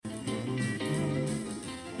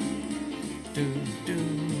do, do.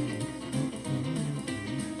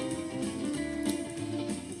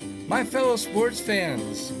 My fellow sports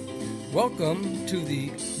fans, welcome to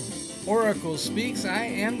the Oracle Speaks. I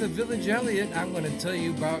am the Village Elliot. I'm going to tell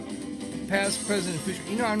you about past, present, and future.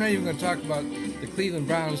 You know, I'm not even going to talk about the Cleveland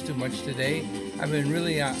Browns too much today. I've been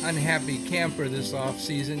really an unhappy camper this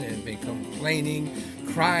offseason and been complaining,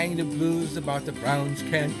 crying the blues about the Browns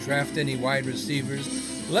can't draft any wide receivers.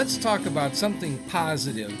 Let's talk about something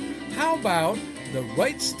positive. How about the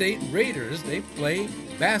Wright State Raiders? They play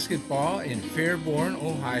basketball in Fairborn,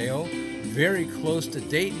 Ohio, very close to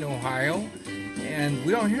Dayton, Ohio. And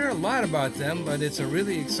we don't hear a lot about them, but it's a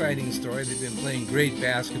really exciting story. They've been playing great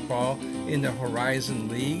basketball in the Horizon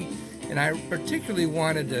League. And I particularly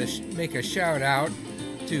wanted to make a shout out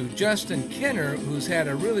to Justin Kenner, who's had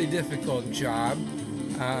a really difficult job.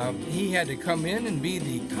 He had to come in and be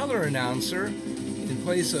the color announcer in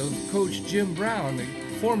place of Coach Jim Brown, the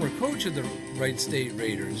former coach of the Wright State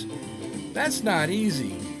Raiders. That's not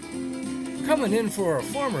easy. Coming in for a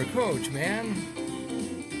former coach, man.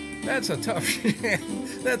 That's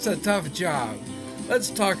a tough job.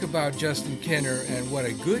 Let's talk about Justin Kenner and what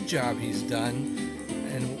a good job he's done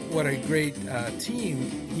and what a great team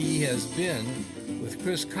he has been with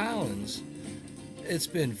Chris Collins. It's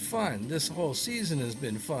been fun. This whole season has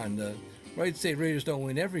been fun. The Wright State Raiders don't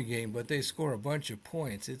win every game, but they score a bunch of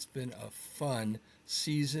points. It's been a fun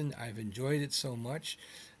season. I've enjoyed it so much.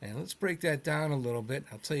 And let's break that down a little bit.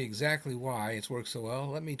 I'll tell you exactly why it's worked so well.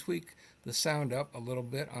 Let me tweak the sound up a little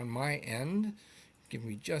bit on my end. Give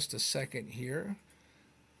me just a second here.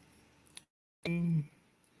 Ding,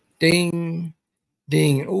 ding,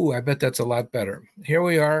 ding. Oh, I bet that's a lot better. Here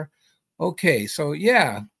we are. Okay, so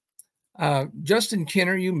yeah, Justin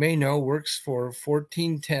Kenner, you may know, works for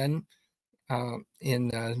 1410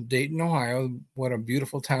 in Dayton, Ohio. What a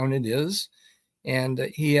beautiful town it is. And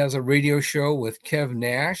he has a radio show with Kev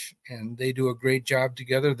Nash, and they do a great job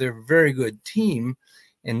together. They're a very good team.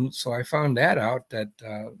 And so I found that out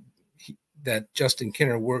that Justin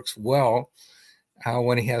Kenner works well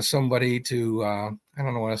when he has somebody to, I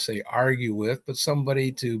don't want to say argue with, but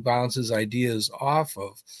somebody to bounce his ideas off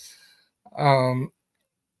of.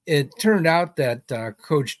 It turned out that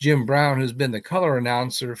Coach Jim Brown, who's been the color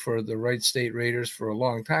announcer for the Wright State Raiders for a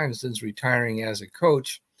long time since retiring as a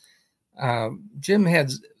coach, Jim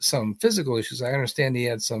had some physical issues. I understand he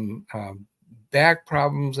had some back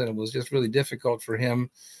problems, and it was just really difficult for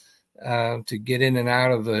him to get in and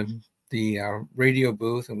out of the radio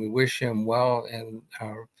booth. And we wish him well and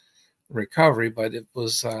recovery. But it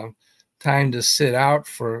was time to sit out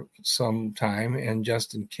for some time, and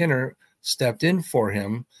Justin Kenner stepped in for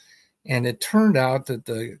him. And it turned out that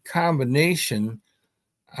the combination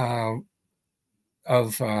of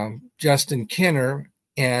Justin Kenner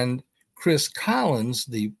and Chris Collins,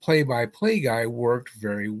 the play-by-play guy, worked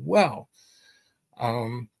very well,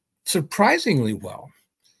 surprisingly well.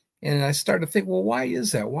 And I started to think, well, why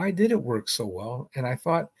is that? Why did it work so well? And I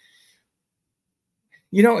thought,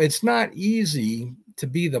 you know, it's not easy to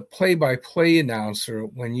be the play-by-play announcer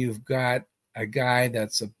when you've got a guy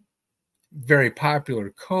that's a very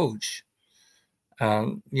popular coach,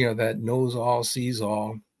 that knows all, sees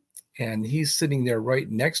all, and he's sitting there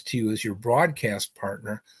right next to you as your broadcast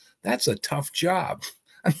partner. That's a tough job.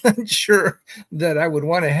 I'm not sure that I would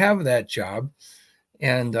want to have that job.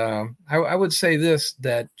 And I would say this,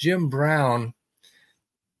 that Jim Brown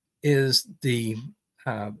is the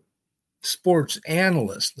sports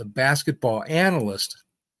analyst, the basketball analyst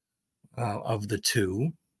of the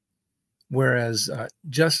two, whereas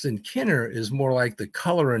Justin Kenner is more like the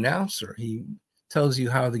color announcer. He tells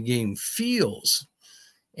you how the game feels.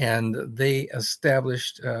 And they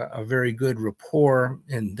established a very good rapport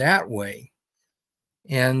in that way.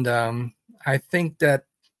 And I think that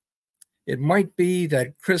it might be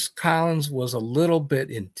that Chris Collins was a little bit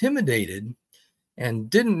intimidated and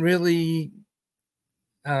didn't really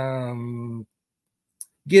get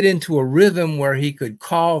into a rhythm where he could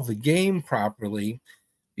call the game properly,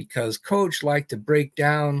 because Coach liked to break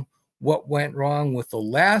down what went wrong with the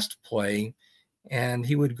last play, and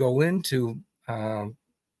he would go into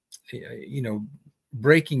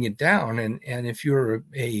breaking it down. And if you're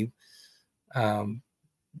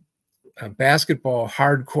a basketball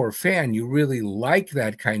hardcore fan, you really like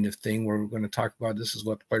that kind of thing where we're going to talk about, this is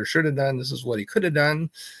what the player should have done, this is what he could have done,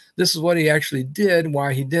 this is what he actually did,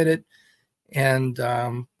 why he did it. And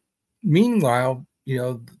meanwhile,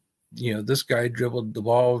 this guy dribbled the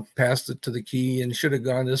ball, passed it to the key, and should have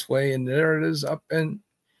gone this way, and there it is up.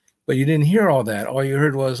 But you didn't hear all that. All you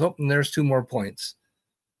heard was, oh, and there's 2 more points.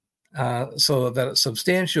 So that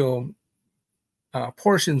substantial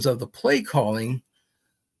portions of the play calling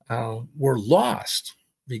were lost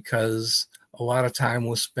because a lot of time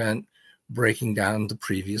was spent breaking down the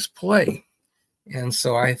previous play. And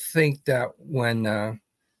so I think that when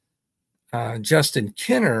Justin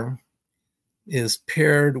Kinner is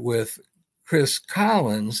paired with Chris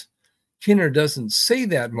Collins, Kinner doesn't say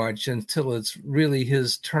that much until it's really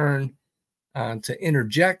his turn to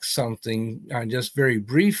interject something just very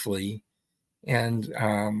briefly.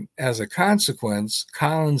 And as a consequence,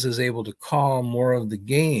 Collins is able to call more of the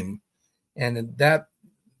game. And that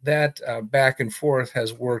back and forth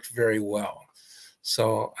has worked very well.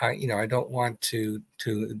 So I don't want to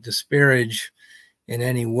disparage in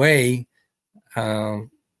any way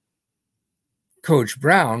Coach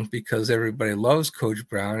Brown, because everybody loves Coach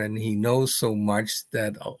Brown and he knows so much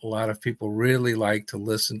that a lot of people really like to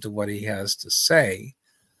listen to what he has to say.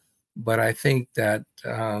 But I think that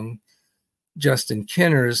Justin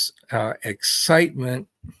Kinner's excitement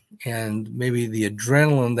and maybe the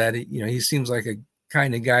adrenaline that he seems like a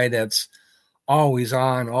kind of guy that's always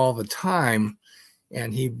on all the time,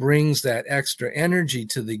 and he brings that extra energy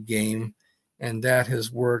to the game, and that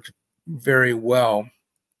has worked very well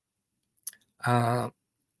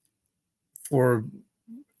for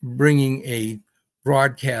bringing a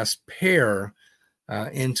broadcast pair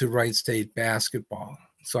into Wright State basketball.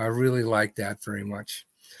 So I really like that very much.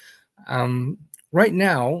 Right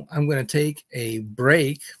now, I'm going to take a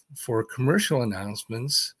break for commercial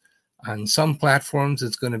announcements. On some platforms,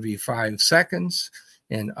 it's going to be 5 seconds.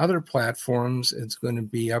 And other platforms, it's going to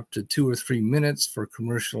be up to 2 or 3 minutes for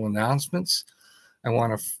commercial announcements. I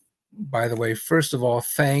want to, by the way, first of all,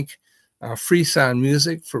 thank Free Sound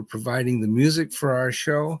Music for providing the music for our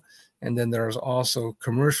show. And then there's also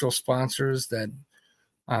commercial sponsors that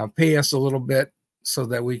pay us a little bit so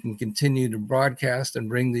that we can continue to broadcast and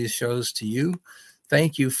bring these shows to you.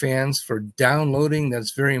 Thank you, fans, for downloading.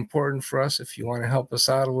 That's very important for us. If you want to help us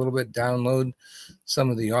out a little bit, download some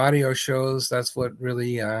of the audio shows. That's what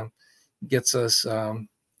really gets us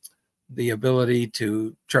the ability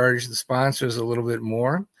to charge the sponsors a little bit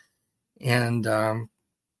more. And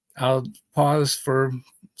I'll pause for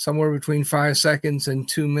somewhere between 5 seconds and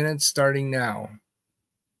 2 minutes starting now.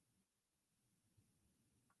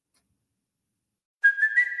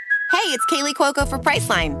 Hey, it's Kaylee Cuoco for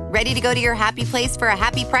Priceline. Ready to go to your happy place for a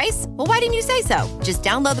happy price? Well, why didn't you say so? Just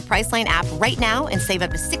download the Priceline app right now and save up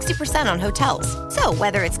to 60% on hotels. So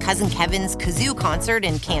whether it's Cousin Kevin's Kazoo Concert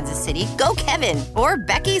in Kansas City, go Kevin, or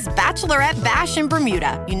Becky's Bachelorette Bash in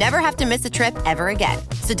Bermuda, you never have to miss a trip ever again.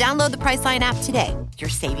 So download the Priceline app today. Your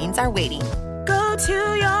savings are waiting. Go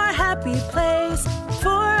to your happy place for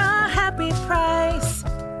a happy price.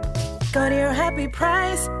 Go to your happy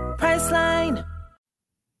price, Priceline.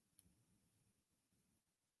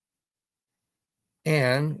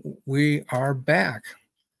 And we are back.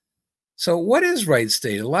 So what is Wright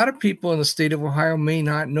State? A lot of people in the state of Ohio may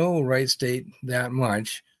not know Wright State that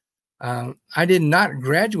much. I did not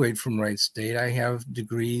graduate from Wright State. I have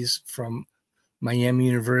degrees from Miami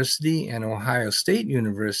University and Ohio State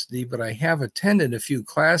University, but I have attended a few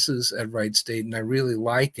classes at Wright State, and I really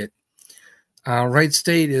like it. Wright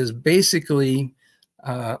State is basically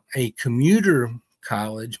a commuter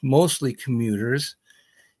college, mostly commuters.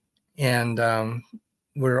 And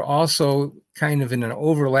we're also kind of in an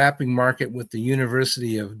overlapping market with the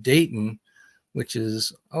University of Dayton, which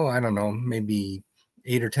is, maybe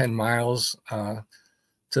 8 or 10 miles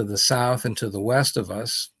to the south and to the west of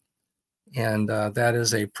us. And that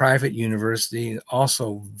is a private university,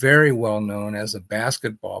 also very well known as a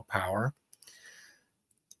basketball power.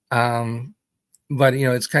 But,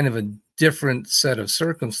 it's kind of a different set of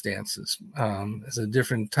circumstances. As a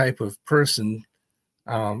different type of person,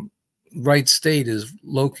 Wright State is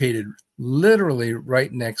located literally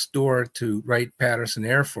right next door to Wright-Patterson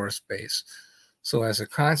Air Force Base. So as a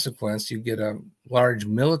consequence, you get a large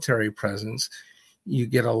military presence. You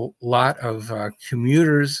get a lot of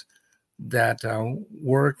commuters that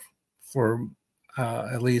work for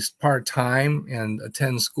at least part-time and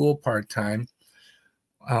attend school part-time.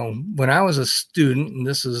 When I was a student, and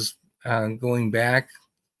this is going back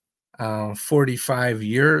 45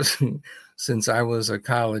 years since I was a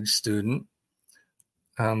college student.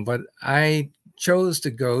 But I chose to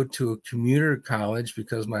go to a commuter college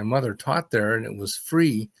because my mother taught there and it was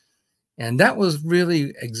free. And that was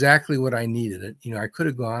really exactly what I needed. I could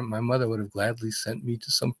have gone, my mother would have gladly sent me to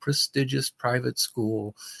some prestigious private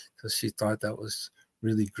school because she thought that was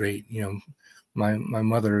really great. My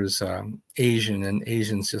mother is Asian, and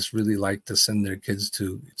Asians just really like to send their kids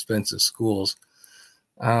to expensive schools.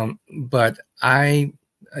 But I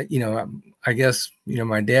guess,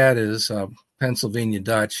 my dad is Pennsylvania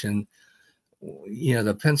Dutch, and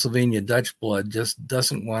the Pennsylvania Dutch blood just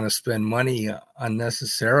doesn't want to spend money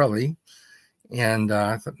unnecessarily. And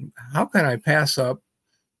how can I pass up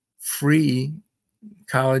free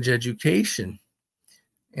college education?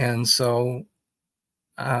 And so,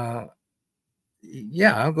 I'll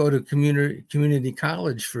go to community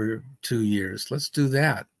college for 2 years. Let's do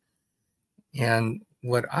that. And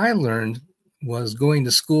what I learned was going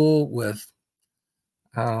to school with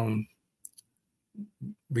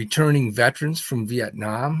returning veterans from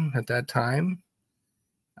Vietnam at that time,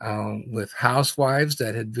 with housewives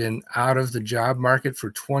that had been out of the job market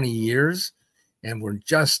for 20 years and were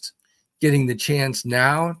just getting the chance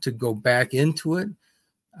now to go back into it.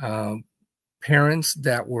 Parents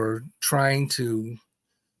that were trying to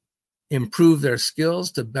improve their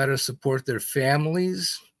skills to better support their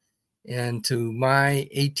families. And to my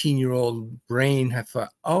 18-year-old brain, I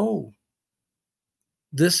thought, oh,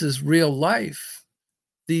 this is real life.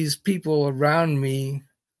 These people around me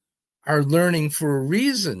are learning for a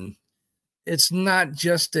reason. It's not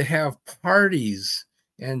just to have parties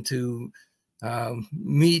and to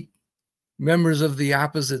meet members of the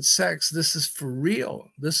opposite sex. This is for real.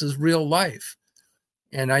 This is real life.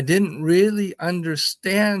 And I didn't really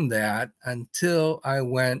understand that until I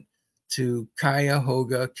went to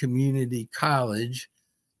Cuyahoga Community College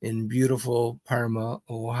in beautiful Parma,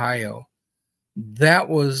 Ohio. That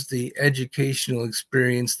was the educational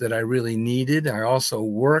experience that I really needed. I also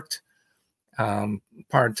worked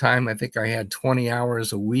part-time. I think I had 20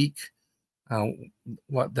 hours a week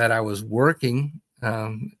that I was working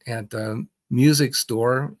at a music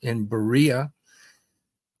store in Berea.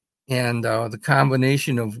 And the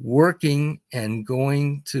combination of working and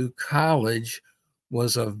going to college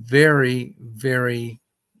was a very, very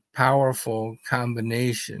powerful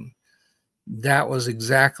combination. That was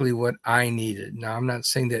exactly what I needed. Now, I'm not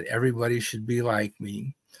saying that everybody should be like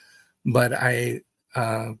me, but I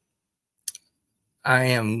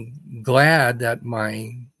am glad that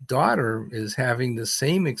my daughter is having the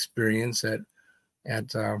same experience at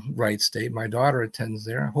Wright State. My daughter attends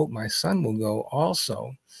there. I hope my son will go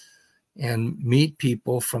also and meet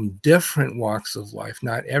people from different walks of life.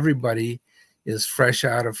 Not everybody is fresh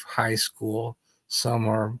out of high school. Some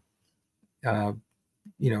are,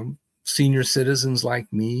 senior citizens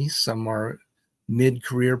like me. Some are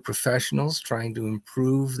mid-career professionals trying to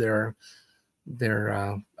improve their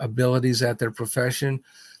abilities at their profession.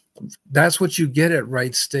 That's what you get at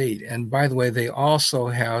Wright State. And by the way, they also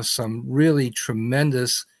have some really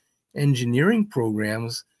tremendous engineering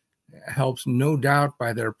programs, helps no doubt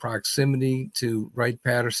by their proximity to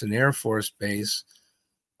Wright-Patterson Air Force Base.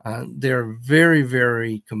 They're very,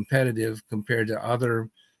 very competitive compared to other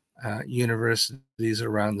universities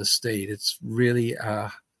around the state. It's really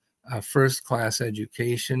a first-class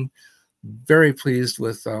education. Very pleased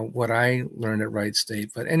with what I learned at Wright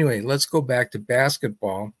State. But anyway, let's go back to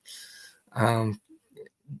basketball.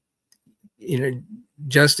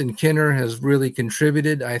 Justin Kinner has really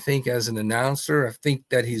contributed, I think, as an announcer. I think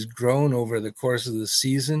that he's grown over the course of the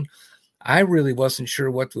season. I really wasn't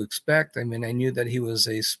sure what to expect. I mean, I knew that he was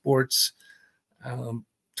a sports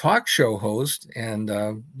talk show host and,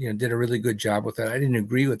 did a really good job with that. I didn't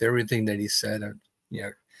agree with everything that he said.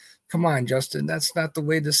 Come on, Justin, that's not the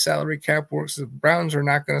way the salary cap works. The Browns are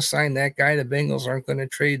not going to sign that guy. The Bengals aren't going to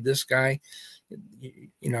trade this guy.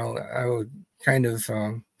 I would kind of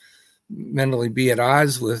mentally be at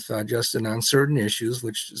odds with Justin on certain issues,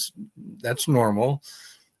 that's normal.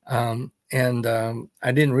 I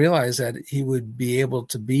didn't realize that he would be able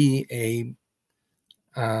to be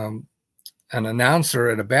an announcer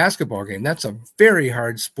at a basketball game. That's a very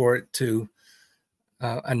hard sport to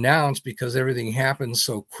announce because everything happens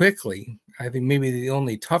so quickly. I think maybe the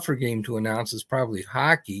only tougher game to announce is probably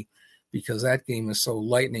hockey, because that game is so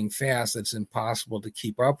lightning fast it's impossible to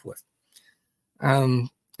keep up with. And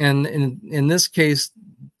in this case,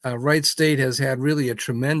 Wright State has had really a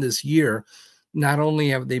tremendous year. Not only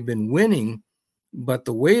have they been winning, but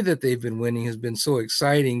the way that they've been winning has been so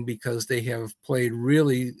exciting because they have played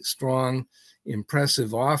really strong,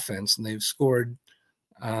 impressive offense, and they've scored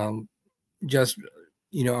among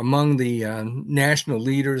the national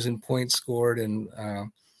leaders in points scored and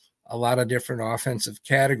a lot of different offensive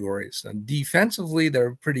categories. And defensively,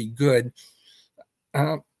 they're pretty good,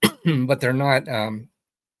 but they're not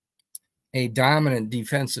a dominant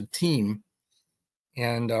defensive team.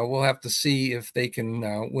 And we'll have to see if they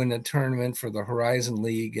can win a tournament for the Horizon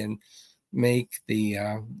League and make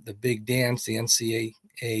the big dance, the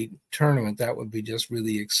NCAA tournament. That would be just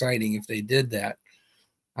really exciting if they did that.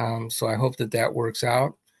 So I hope that works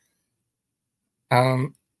out.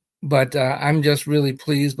 But I'm just really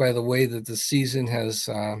pleased by the way that the season has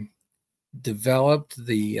developed.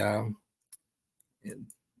 The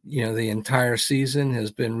the entire season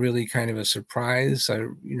has been really kind of a surprise.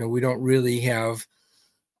 We don't really have,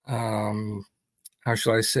 how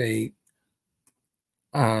shall I say,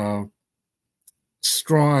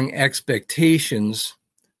 strong expectations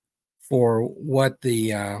for what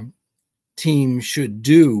the team should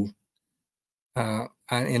do in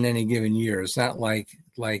any given year. It's not like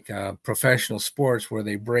professional sports where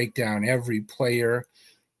they break down every player,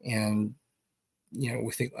 and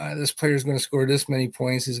we think this player is going to score this many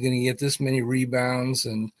points, he's going to get this many rebounds,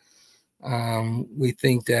 and we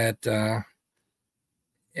think that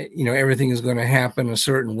everything is going to happen a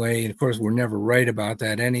certain way. And of course, we're never right about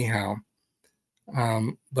that anyhow.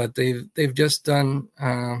 But they've just done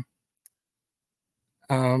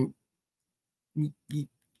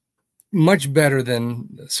much better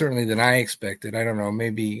than I expected. I don't know,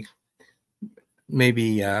 maybe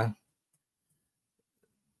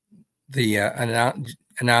the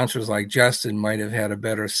announcers like Justin might have had a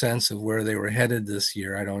better sense of where they were headed this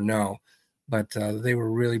year. I don't know, but they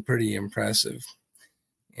were really pretty impressive.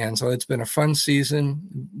 And so it's been a fun season.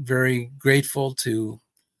 Very grateful to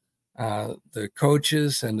the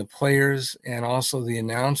coaches and the players, and also the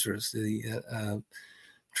announcers. The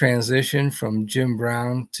transition from Jim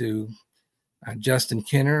Brown to Justin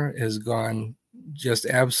Kinner has gone just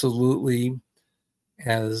absolutely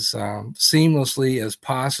as seamlessly as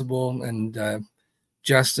possible. And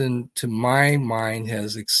Justin, to my mind,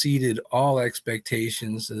 has exceeded all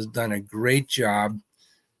expectations, has done a great job.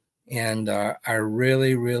 And I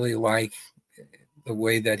really, really like the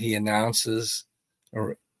way that he announces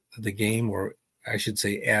or the game, or I should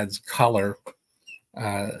say adds color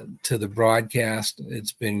to the broadcast.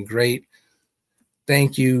 It's been great.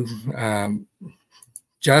 Thank you,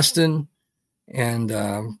 Justin. And,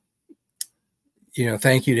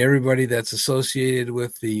 thank you to everybody that's associated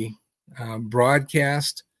with the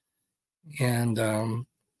broadcast. And,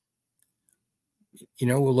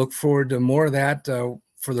 we'll look forward to more of that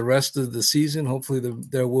for the rest of the season. Hopefully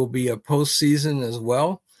there will be a postseason as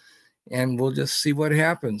well, and we'll just see what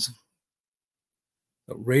happens.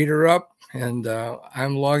 But Raider up, and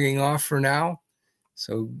I'm logging off for now.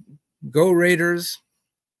 So go Raiders,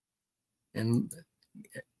 and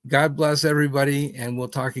God bless everybody, and we'll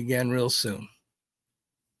talk again real soon.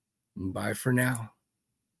 Bye for now.